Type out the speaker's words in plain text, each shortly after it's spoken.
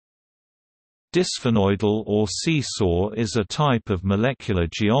Dysphenoidal or seesaw is a type of molecular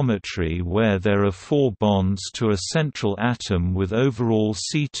geometry where there are 4 bonds to a central atom with overall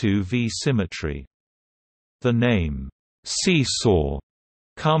C2V symmetry. The name, seesaw,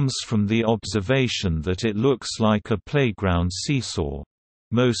 comes from the observation that it looks like a playground seesaw.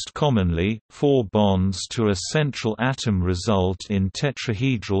 Most commonly, 4 bonds to a central atom result in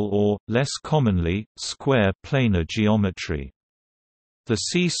tetrahedral or, less commonly, square planar geometry. The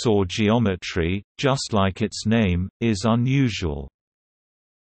seesaw geometry, just like its name, is unusual.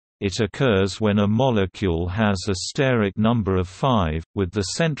 It occurs when a molecule has a steric number of 5, with the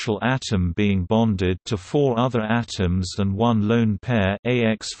central atom being bonded to 4 other atoms and one lone pair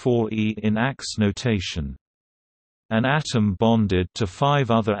AX4E in AX notation. An atom bonded to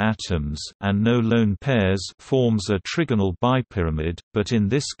 5 other atoms and no lone pairs forms a trigonal bipyramid, but in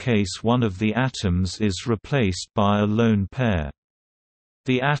this case one of the atoms is replaced by a lone pair.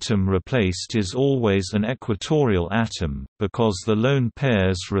 The atom replaced is always an equatorial atom, because the lone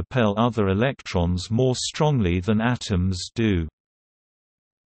pairs repel other electrons more strongly than atoms do.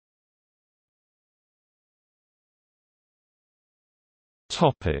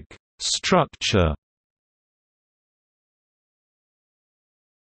 Structure.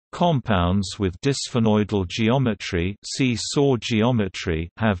 Compounds with dysphenoidal geometry, seesaw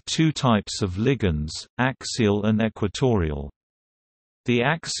geometry have 2 types of ligands, axial and equatorial. The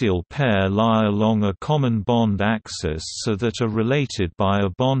axial pair lie along a common bond axis so that are related by a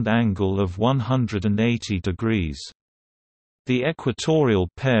bond angle of 180 degrees. The equatorial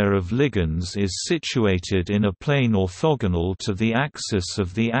pair of ligands is situated in a plane orthogonal to the axis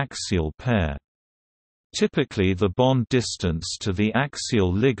of the axial pair. Typically the bond distance to the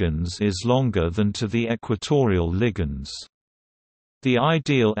axial ligands is longer than to the equatorial ligands. The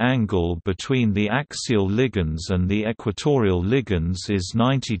ideal angle between the axial ligands and the equatorial ligands is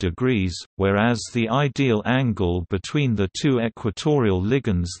 90 degrees, whereas the ideal angle between the 2 equatorial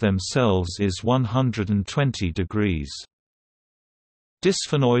ligands themselves is 120 degrees.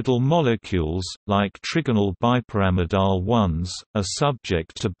 Dysphenoidal molecules, like trigonal bipyramidal ones, are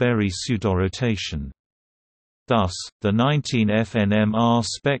subject to Berry pseudorotation. Thus, the 19F-NMR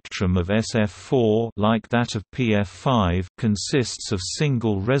spectrum of SF4, like that of PF5, consists of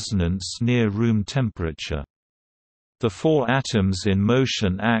single resonance near room temperature. The 4 atoms in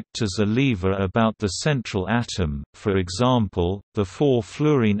motion act as a lever about the central atom. For example, the 4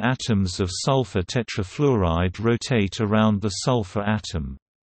 fluorine atoms of sulfur tetrafluoride rotate around the sulfur atom.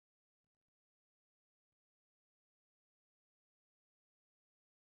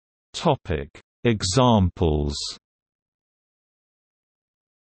 Topic: Examples.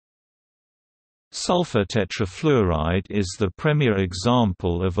 Sulfur tetrafluoride is the premier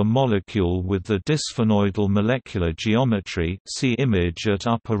example of a molecule with the dysphenoidal molecular geometry, see image at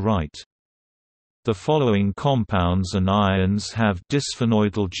upper right. The following compounds and ions have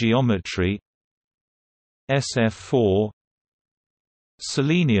dysphenoidal geometry: SF4,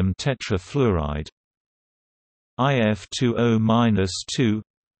 selenium tetrafluoride, IF20-2,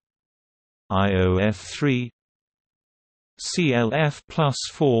 IOF3,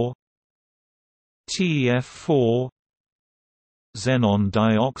 ClF+4, TeF4, xenon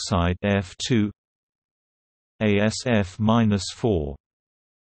dioxide F2, ASF-4.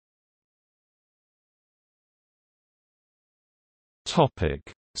 Topic: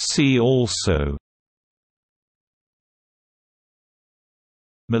 See also: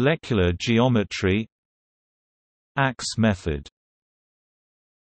 Molecular geometry, AX method.